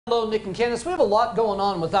Hello, Nick and Candace. We have a lot going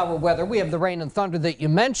on with our weather. We have the rain and thunder that you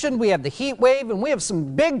mentioned. We have the heat wave, and we have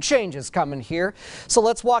some big changes coming here. So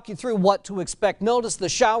let's walk you through what to expect. Notice the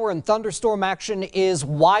shower and thunderstorm action is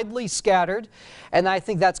widely scattered, and I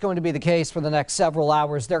think that's going to be the case for the next several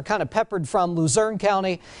hours. They're kind of peppered from Luzerne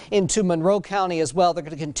County into Monroe County as well. They're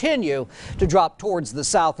going to continue to drop towards the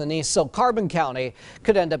south and east, so Carbon County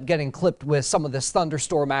could end up getting clipped with some of this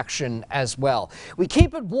thunderstorm action as well. We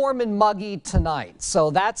keep it warm and muggy tonight, so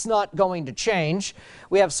that's not going to change.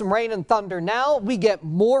 We have some rain and thunder now. We get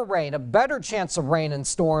more rain, a better chance of rain and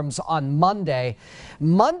storms on Monday.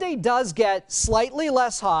 Monday does get slightly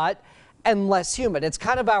less hot and less humid. It's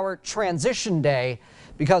kind of our transition day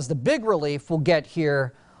because the big relief will get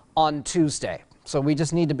here on Tuesday. So we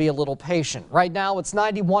just need to be a little patient. Right now it's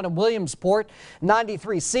 91 in Williamsport,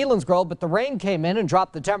 93 Selinsgrove, but the rain came in and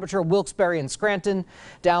dropped the temperature of Wilkes-Barre and Scranton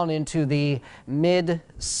down into the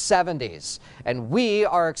mid-70s. And we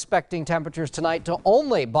are expecting temperatures tonight to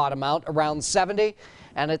only bottom out around 70,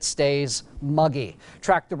 and it stays muggy.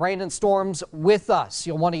 Track the rain and storms with us.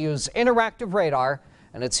 You'll want to use interactive radar,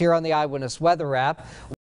 and it's here on the Eyewitness weather app.